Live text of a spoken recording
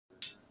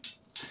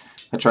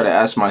I try to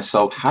ask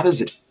myself, how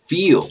does it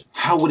feel?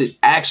 How would it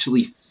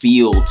actually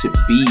feel to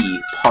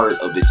be part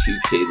of the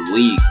 2K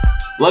League?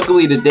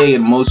 Luckily today,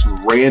 and most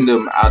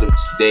random out of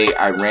today,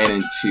 I ran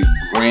into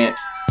Grant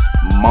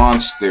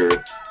Monster,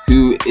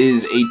 who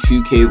is a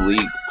 2K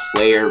League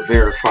player,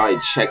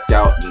 verified, checked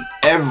out, and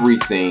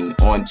everything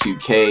on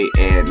 2K,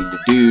 and the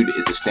dude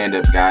is a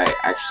stand-up guy,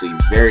 actually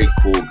very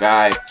cool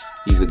guy.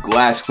 He's a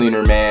glass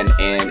cleaner, man,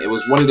 and it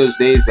was one of those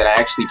days that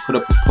I actually put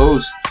up a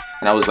post,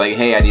 and I was like,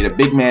 hey, I need a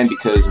big man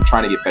because I'm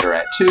trying to get better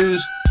at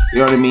twos, you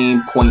know what I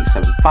mean,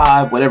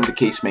 0.75, whatever the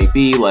case may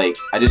be, like,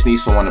 I just need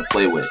someone to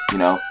play with, you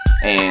know,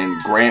 and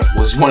Grant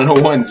was one of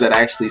the ones that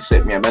actually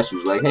sent me a message,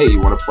 like, hey,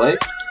 you want to play?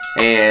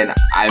 And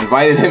I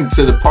invited him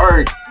to the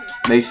park.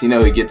 Next you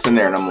know, he gets in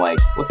there and I'm like,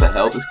 what the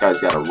hell? This guy's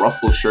got a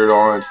Ruffles shirt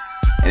on,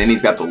 and then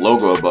he's got the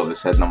logo above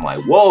his head, and I'm like,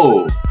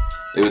 whoa.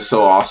 It was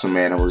so awesome,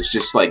 man. It was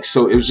just like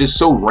it was just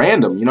so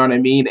random, you know what I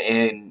mean?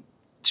 And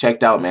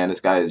checked out, man, this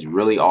guy is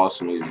really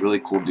awesome. He was a really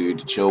cool dude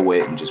to chill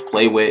with and just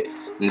play with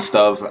and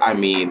stuff. I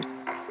mean,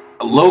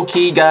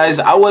 low-key, guys,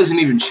 I wasn't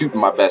even shooting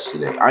my best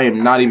today. I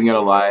am not even gonna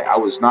lie. I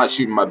was not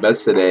shooting my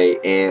best today,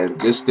 and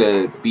just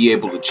to be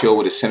able to chill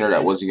with a center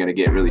that wasn't gonna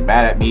get really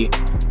mad at me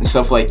and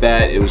stuff like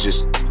that, it was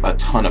just a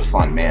ton of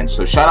fun, man.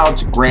 So shout out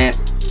to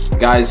Grant.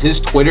 Guys, his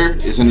Twitter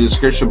is in the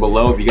description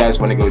below if you guys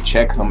want to go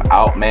check him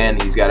out, man.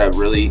 He's got a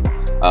really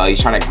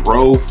he's trying to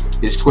grow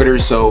his Twitter,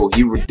 so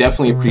he would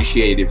definitely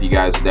appreciate it if you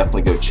guys would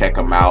definitely go check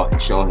him out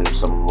and show him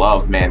some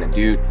love, man. The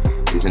dude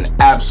is an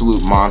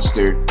absolute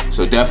monster,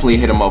 so definitely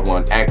hit him up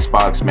on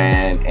Xbox,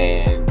 man,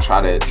 and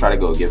try to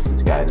go against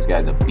this guy. This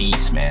guy's a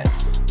beast, man.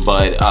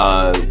 But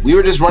we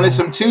were just running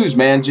some twos,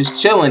 man, just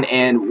chilling,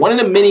 and one of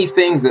the many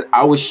things that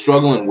I was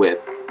struggling with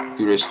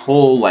through this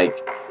whole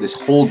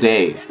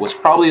day was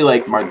probably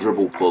like my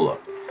dribble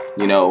pull-up.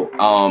 You know,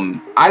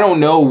 I don't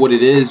know what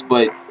it is,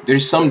 but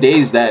there's some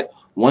days that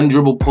one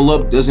dribble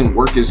pull-up doesn't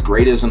work as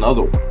great as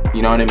another one,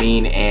 you know what I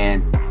mean?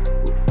 And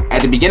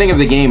at the beginning of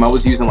the game, I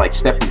was using like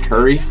Stephen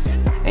Curry,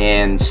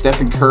 and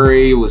Stephen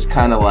Curry was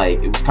kind of like,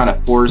 it was kind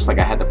of forced, like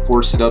I had to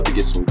force it up to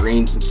get some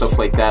greens and stuff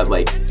like that.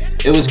 Like,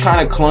 it was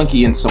kind of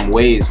clunky in some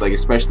ways, like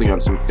especially on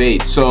some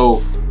fades. So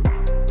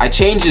I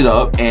changed it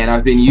up, and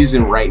I've been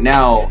using right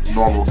now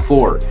normal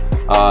 4.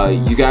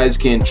 You guys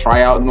can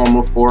try out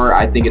normal 4.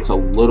 I think it's a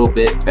little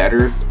bit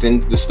better than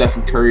the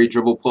Stephen Curry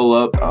dribble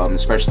pull-up,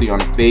 especially on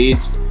the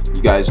fades.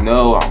 You guys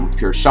know I'm a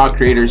pure shot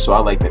creator, so I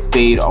like to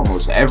fade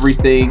almost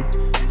everything,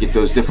 get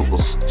those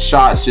difficult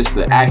shots just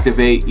to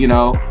activate, you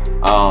know.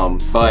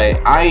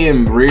 But I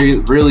am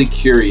really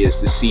curious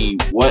to see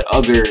what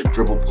other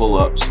dribble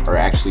pull-ups are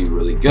actually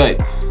really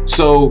good.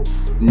 So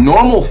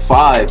normal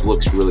 5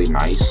 looks really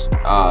nice.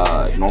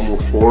 Normal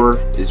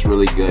 4 is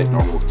really good.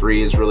 Normal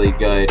 3 is really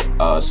good.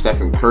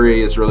 Stephen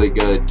Curry is really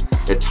good.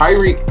 The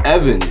Tyreke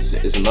Evans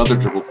is another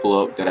dribble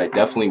pull-up that I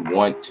definitely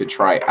want to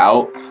try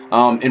out.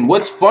 And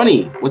what's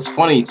funny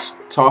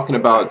talking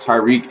about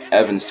Tyreke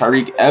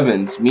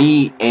Evans,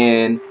 me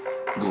and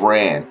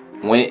Grant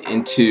went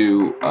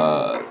into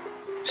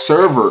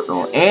server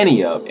or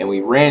Antioch, and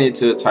we ran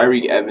into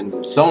Tyreke Evans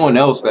and someone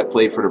else that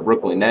played for the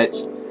Brooklyn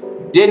Nets.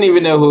 Didn't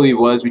even know who he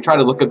was. We tried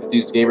to look up the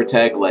dude's gamer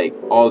tag like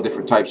all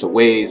different types of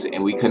ways,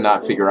 and we could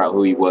not figure out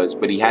who he was,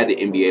 but he had the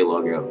NBA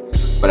logo.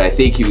 But I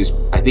think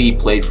he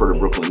played for the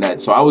Brooklyn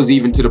Nets. So I was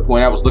even to the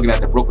point I was looking at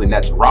the Brooklyn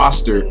Nets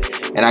roster,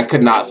 and I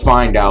could not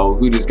find out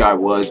who this guy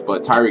was,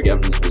 but Tyreke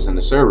Evans was in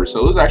the server. So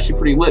it was actually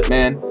pretty lit,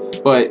 man.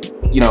 But,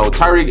 you know,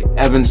 Tyreke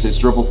Evans'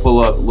 dribble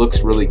pull-up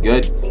looks really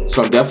good,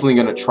 so I'm definitely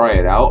going to try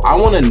it out. I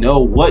want to know,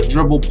 what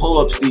dribble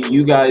pull-ups do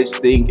you guys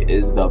think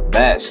is the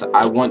best?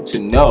 I want to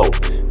know.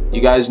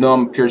 You guys know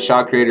I'm a pure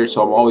shot creator,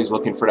 so I'm always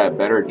looking for that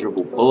better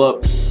dribble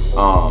pull-up.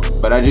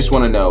 But I just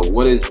want to know,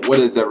 what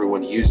is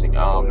everyone using?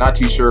 I'm not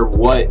too sure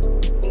what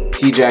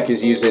T-Jack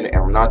is using, and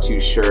I'm not too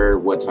sure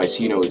what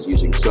Ticino is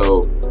using.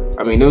 So,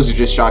 I mean, those are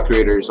just shot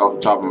creators off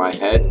the top of my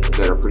head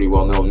that are pretty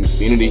well known in the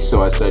community.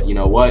 So I said, you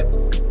know what?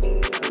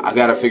 I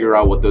got to figure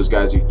out what those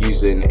guys are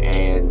using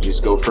and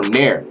just go from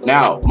there.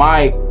 Now,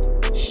 my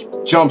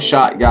jump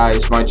shot,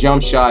 guys, my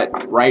jump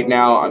shot right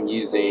now, I'm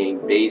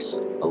using base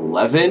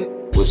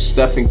 11 with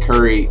Stephen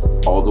Curry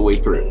all the way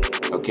through.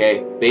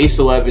 Okay, base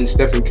 11,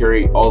 Stephen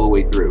Curry all the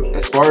way through.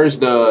 As far as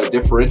the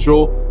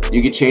differential,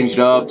 you can change it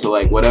up to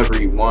like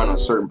whatever you want on a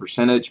certain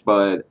percentage,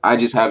 but I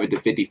just have it to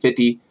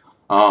 50-50.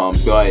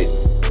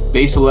 But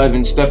base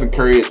 11, Stephen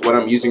Curry is what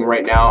I'm using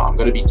right now. I'm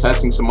going to be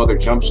testing some other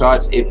jump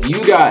shots. If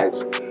you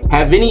guys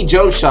have any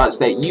jump shots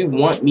that you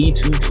want me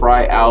to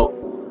try out,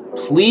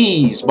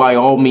 please, by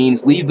all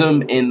means, leave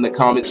them in the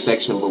comment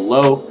section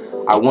below.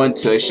 I want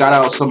to shout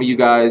out some of you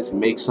guys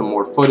and make some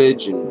more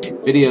footage and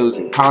videos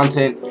and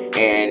content,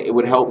 and it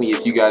would help me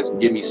if you guys can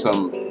give me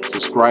some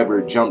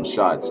subscriber jump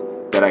shots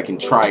that I can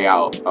try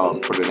out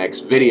for the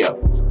next video.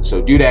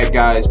 So do that,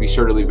 guys. Be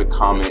sure to leave a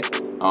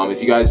comment.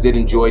 If you guys did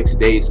enjoy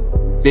today's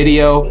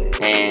video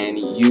and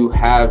you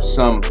have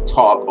some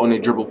talk on the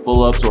dribble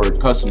pull-ups or a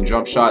custom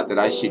jump shot that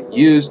I should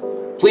use,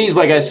 please,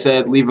 like I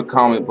said, leave a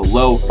comment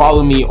below.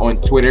 Follow me on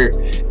Twitter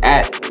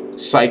at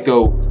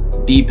Psycho,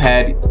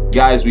 D-Pad.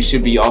 Guys, we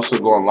should be also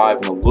going live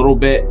in a little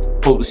bit.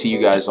 Hope to see you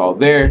guys all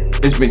there.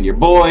 It's been your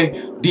boy,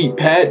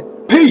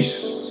 D-Pad.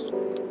 Peace!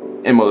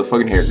 And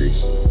motherfucking hair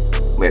grease.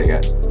 Later,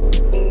 guys.